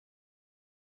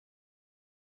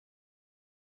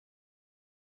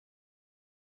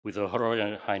With Her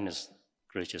Royal Highness'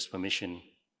 gracious permission,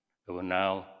 I will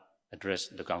now address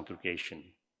the congregation.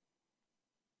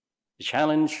 The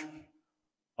challenge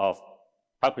of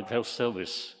public health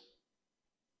service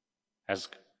has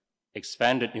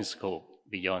expanded in scope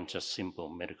beyond just simple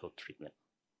medical treatment.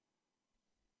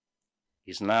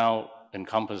 It now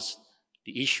encompasses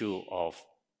the issue of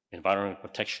environmental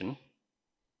protection,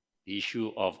 the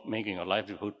issue of making a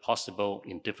livelihood possible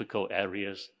in difficult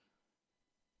areas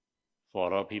for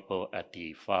a lot of people at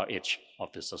the far edge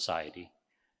of the society,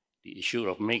 the issue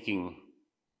of making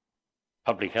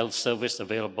public health service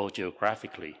available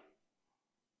geographically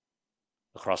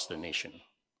across the nation,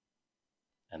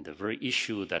 and the very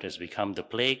issue that has become the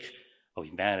plague of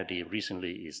humanity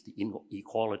recently is the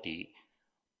inequality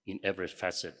in every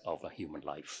facet of a human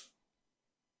life.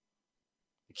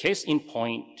 The case in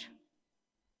point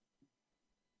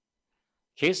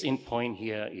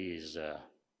here is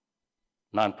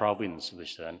Nan province,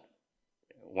 which is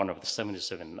one of the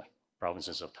 77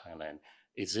 provinces of Thailand.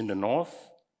 It's in the north,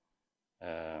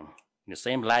 in the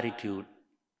same latitude,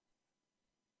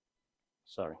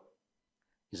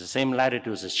 it's the same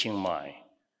latitude as Chiang Mai.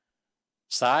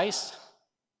 Size,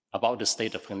 about the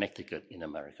state of Connecticut in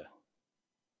America.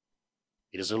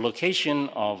 It is a location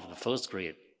of the first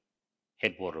grade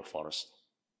headwater forest.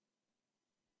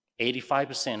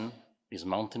 85% is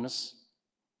mountainous.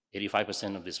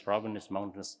 85% of this province is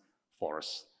mountainous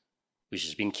forest, which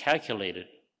has been calculated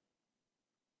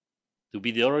to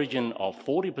be the origin of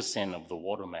 40% of the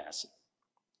water mass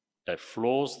that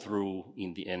flows through,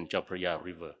 in the end, Chao Phraya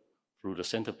River, through the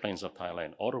center plains of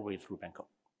Thailand, all the way through Bangkok.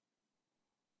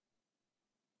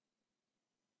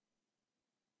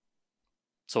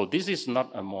 So this is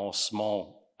not a more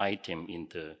small item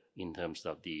in terms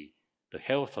of the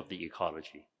health of the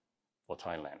ecology for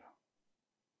Thailand.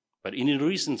 But in the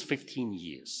recent 15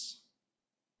 years,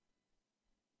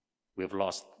 we've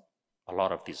lost a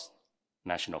lot of these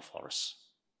national forests.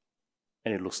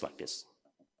 And it looks like this.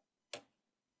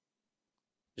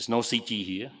 There's no CG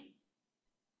here.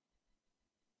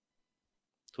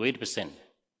 To 80%.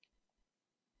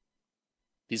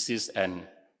 This is an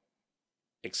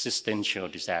existential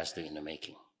disaster in the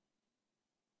making.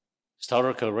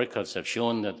 Historical records have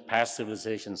shown that past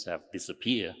civilizations have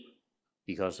disappeared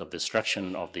because of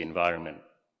destruction of the environment,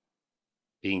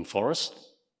 being forest,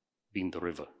 being the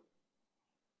river.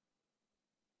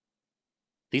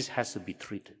 This has to be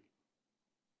treated.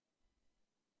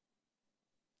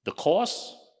 The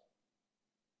cause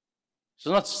is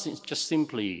not just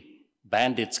simply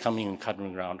bandits coming and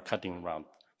cutting around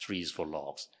trees for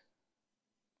logs.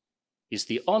 It's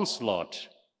the onslaught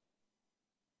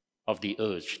of the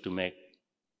urge to make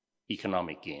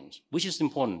economic gains, which is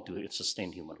important to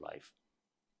sustain human life.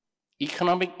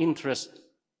 Economic interest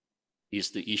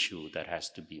is the issue that has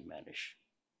to be managed.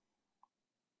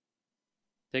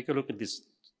 Take a look at this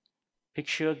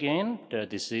picture again.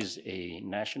 This is a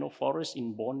national forest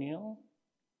in Borneo.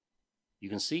 You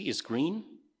can see it's green,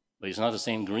 but it's not the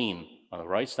same green. On the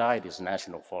right side is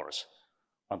national forest.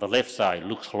 On the left side,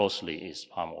 look closely, is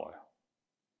palm oil.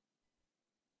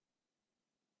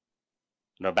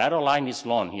 The battle line is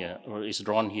drawn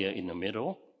here in the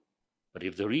middle. But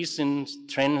if the recent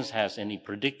trends has any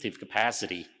predictive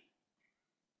capacity,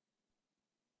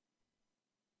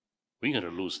 we're going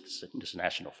to lose this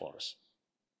national forest.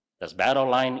 This battle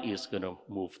line is going to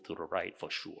move to the right for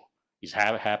sure. It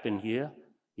has happened here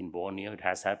in Borneo. It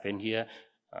has happened here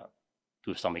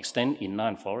to some extent in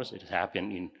Nan forest. It has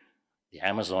happened in the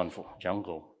Amazon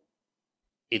jungle.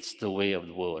 It's the way of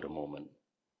the world at the moment.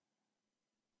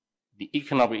 The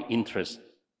economic interests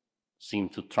seem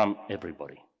to trump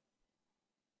everybody.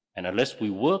 And unless we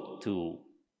work to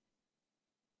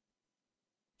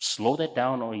slow that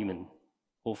down or even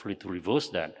hopefully to reverse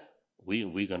that,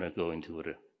 we're going to go into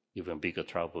even bigger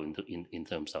trouble in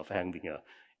terms of having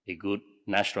a good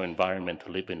natural environment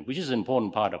to live in, which is an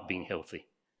important part of being healthy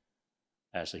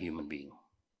as a human being.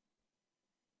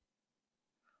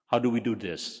 How do we do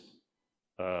this?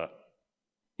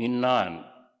 In Nan,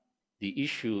 the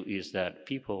issue is that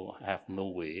people have no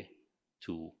way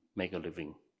to make a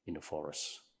living in the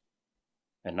forest.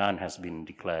 And Nan has been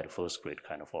declared first grade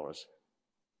kind of forest.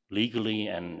 Legally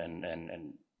and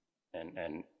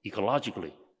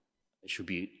ecologically, it should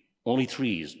be only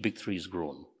trees, big trees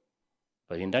grown.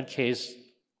 But in that case,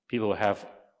 people have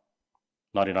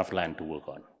not enough land to work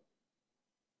on,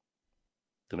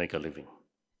 to make a living.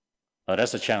 Now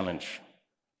that's a challenge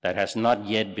that has not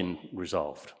yet been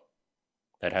resolved.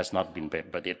 That has not been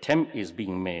made, but the attempt is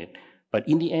being made. But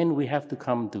in the end, we have to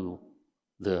come to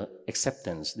the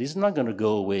acceptance. This is not going to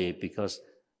go away because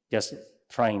just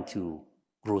trying to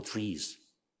grow trees.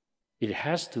 it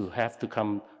has to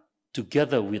come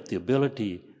together with the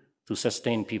ability to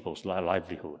sustain people's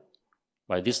livelihood.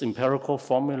 By this empirical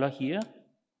formula here,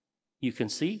 you can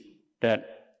see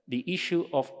that the issue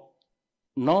of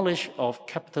knowledge of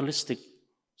capitalistic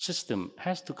system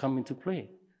has to come into play.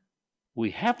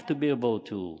 We have to be able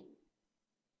to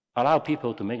allow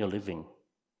people to make a living,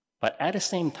 but at the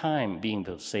same time being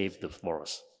able to save the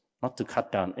forest, not to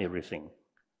cut down everything.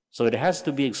 So it has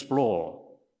to be explored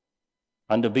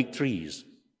under big trees,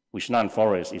 which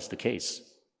non-forest is the case.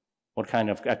 What kind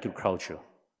of agriculture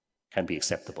can be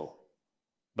acceptable?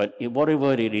 But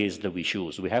whatever it is that we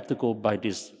choose, we have to go by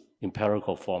this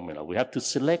empirical formula. We have to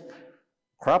select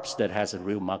crops that has a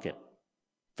real market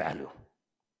value.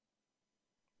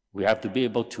 We have to be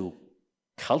able to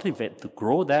cultivate, to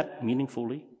grow that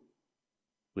meaningfully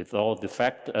with all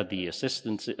the the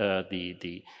assistance,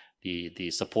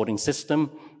 the supporting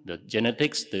system, the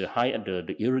genetics,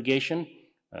 the irrigation,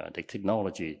 the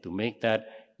technology to make that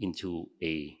into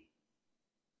a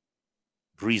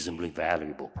reasonably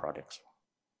valuable product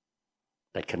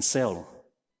that can sell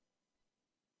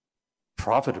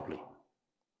profitably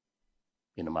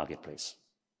in the marketplace.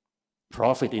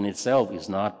 Profit in itself is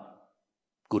not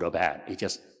good or bad, it's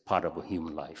just part of a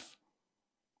human life.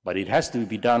 But it has to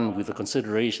be done with the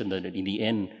consideration that in the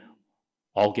end,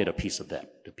 all get a piece of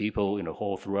that. The people in the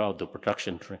whole throughout the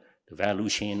production, the value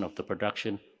chain of the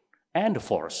production, and the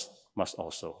forest must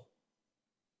also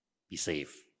be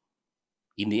safe.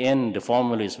 In the end, the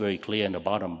formula is very clear in the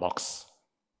bottom box.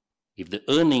 If the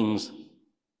earnings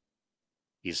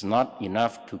is not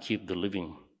enough to keep the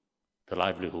living, the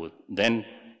livelihood, then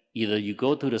either you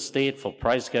go to the state for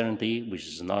price guarantee, which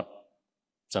is not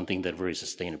something that's very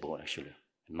sustainable actually,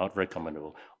 not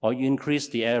recommendable, or you increase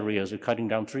the areas of cutting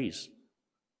down trees.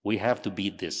 We have to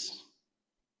beat this.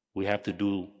 We have to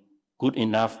do good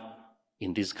enough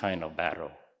in this kind of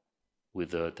battle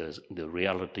with the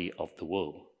reality of the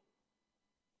world.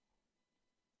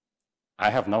 I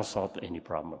have not solved any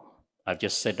problem. I've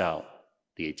just set out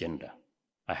the agenda.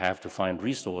 I have to find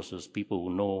resources, people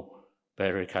who know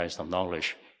various kinds of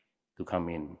knowledge to come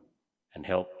in and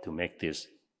help to make this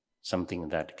something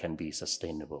that can be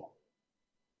sustainable.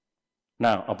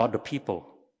 Now, about the people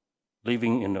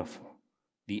living in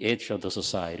the edge of the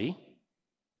society.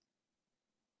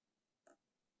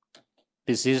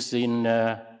 This is in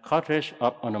cottage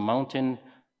up on a mountain,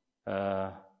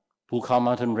 Pukao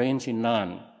mountain range in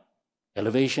Nan,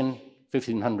 elevation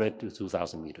 1,500 to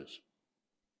 2,000 meters.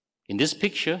 In this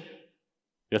picture,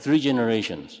 there are three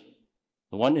generations.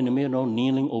 The one in the middle,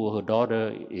 kneeling over her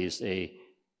daughter, is a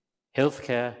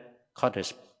healthcare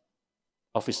cottage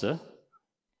officer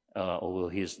over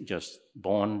his just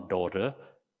born daughter,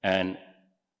 and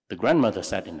the grandmother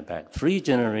sat in the back. 3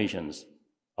 generations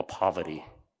of poverty.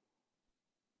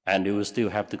 And they will still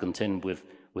have to contend with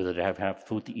whether they have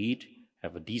food to eat,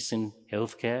 have a decent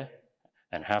health care,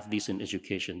 and have decent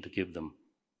education to give them,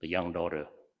 the young daughter,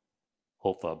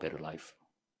 hope for a better life.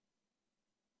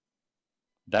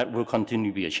 That will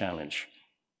continue to be a challenge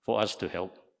for us to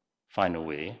help find a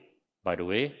way. By the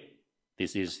way,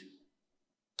 this is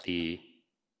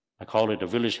I call it a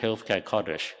village healthcare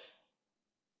cottage.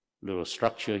 Little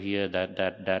structure here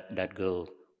that girl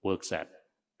works at.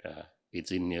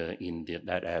 It's in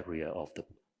that area of the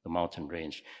mountain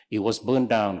range. It was burned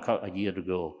down a year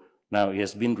ago. Now it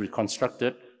has been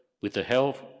reconstructed with the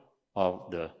help of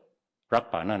the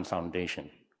Rak Pa Nan Foundation,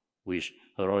 which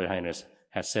Her Royal Highness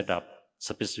has set up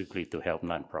specifically to help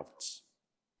nonprofits.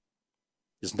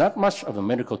 There's not much of a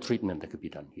medical treatment that could be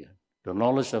done here. The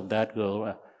knowledge of that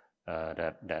girl,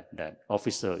 that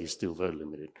officer is still very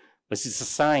limited. But it's a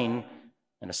sign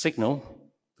and a signal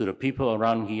to the people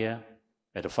around here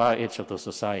at the far edge of the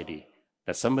society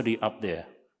that somebody up there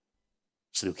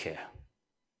still care.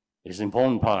 It is an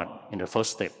important part in the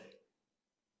first step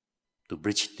to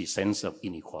bridge the sense of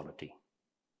inequality.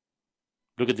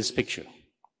 Look at this picture.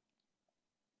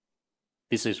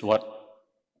 This is what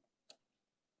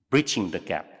bridging the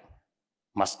gap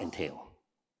must entail.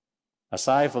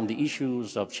 Aside from the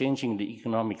issues of changing the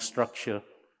economic structure,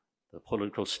 the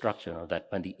political structure, that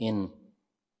by the end,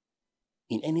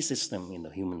 in any system in the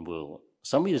human world,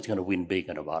 somebody is going to win big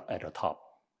at the top,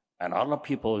 and other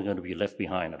people are going to be left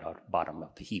behind at the bottom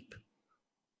of the heap.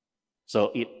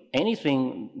 So if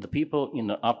anything, the people in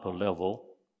the upper level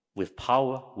with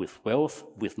power, with wealth,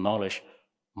 with knowledge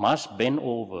must bend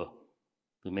over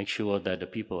to make sure that the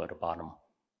people at the bottom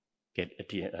get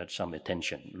some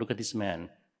attention. Look at this man.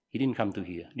 He didn't come to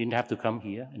here. He didn't have to come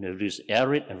here in this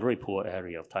arid and very poor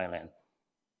area of Thailand.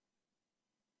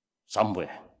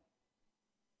 Somewhere.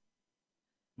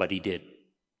 But he did.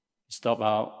 He stopped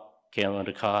out, came on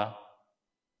the car,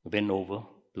 bent over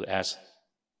to ask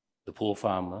the poor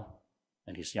farmer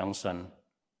and his young son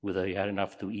whether he had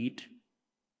enough to eat,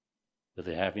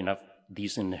 whether they have enough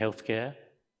decent health care,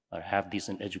 or have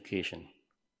decent education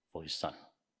for his son.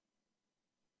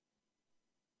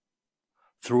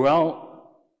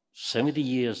 Throughout 70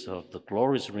 years of the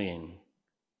glorious reign,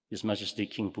 His Majesty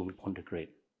King Bhumibol the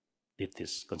Great did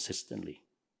this consistently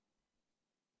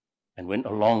and went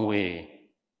a long way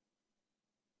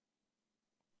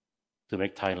to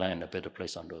make Thailand a better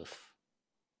place on earth.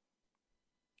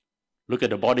 Look at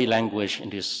the body language in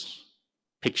this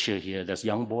picture here. There's a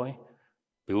young boy,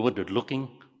 bewildered looking,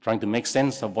 trying to make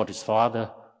sense of what his father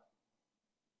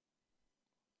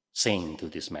saying to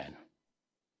this man.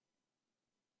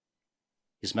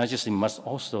 His Majesty must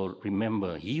also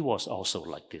remember he was also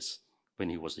like this when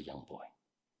he was a young boy,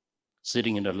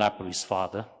 sitting in the lap of his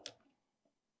father,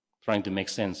 trying to make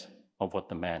sense of what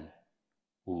the man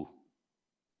who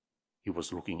he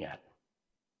was looking at.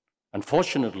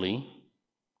 Unfortunately,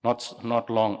 not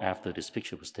long after this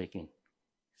picture was taken,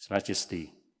 His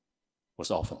Majesty was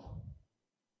orphaned.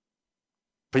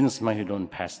 Prince Mahidol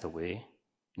passed away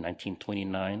in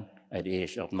 1929 at the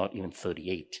age of not even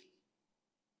 38.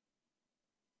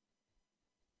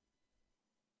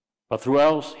 But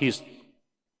throughout his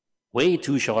way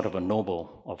too short of a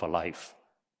noble of a life,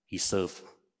 he served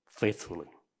faithfully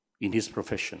in his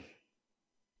profession,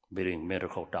 being a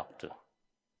medical doctor.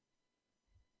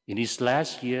 In his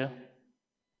last year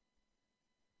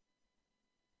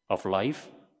of life,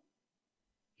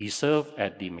 he served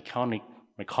at the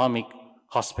McCormick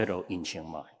Hospital in Chiang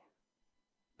Mai.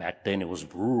 Back then it was a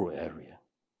rural area.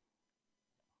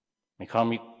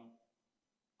 McCormick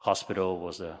Hospital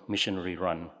was a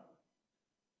missionary-run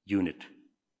unit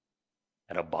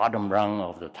at the bottom rung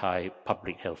of the Thai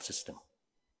public health system.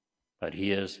 But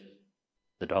here's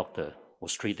the doctor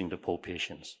was treating the poor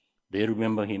patients. They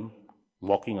remember him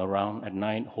walking around at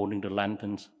night, holding the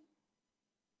lanterns,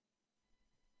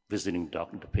 visiting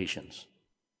the patients,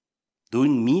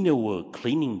 doing menial work,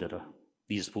 cleaning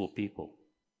these poor people,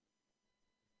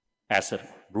 as a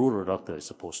rural doctor is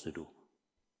supposed to do.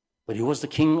 But he was the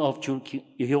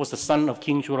son of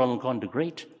King Chulalongkorn the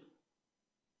Great.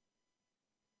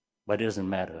 But it doesn't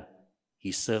matter.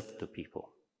 He served the people.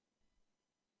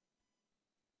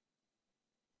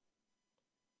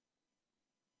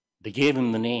 They gave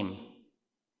him the name,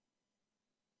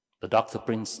 the Dr.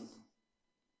 Prince,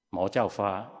 Mao Jiao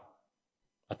Fa,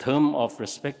 a term of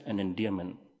respect and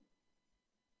endearment.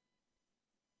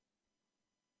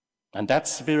 And that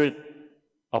spirit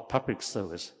of public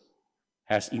service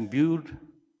has imbued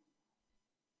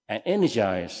and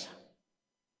energized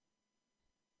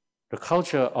the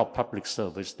culture of public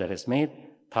service that has made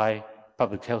Thai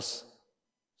public health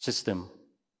system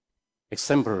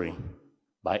exemplary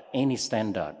by any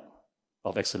standard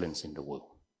of excellence in the world.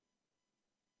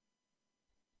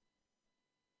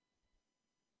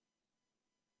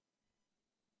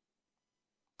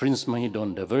 Prince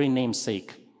Mahidol, the very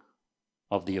namesake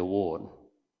of the award,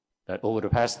 that over the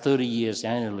past 30 years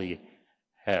annually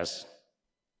has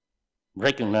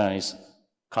recognized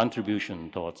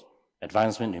contribution towards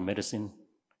advancement in medicine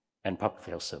and public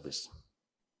health service.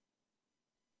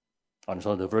 And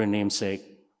so the very namesake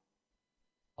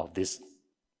of this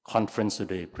conference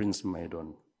today, Prince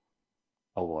Mahidol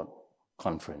Award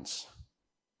Conference,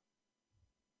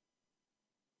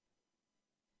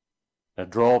 that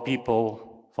draw people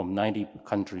from 90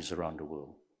 countries around the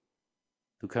world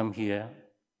to come here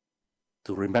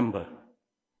to remember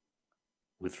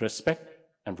with respect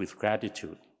and with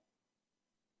gratitude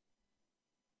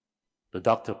the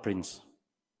Dr. Prince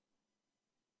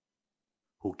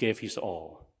who gave his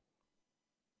all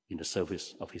in the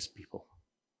service of his people.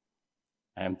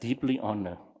 I am deeply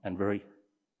honored and very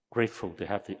grateful to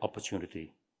have the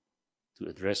opportunity to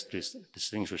address this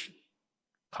distinguished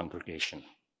congregation.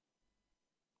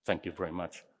 Thank you very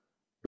much.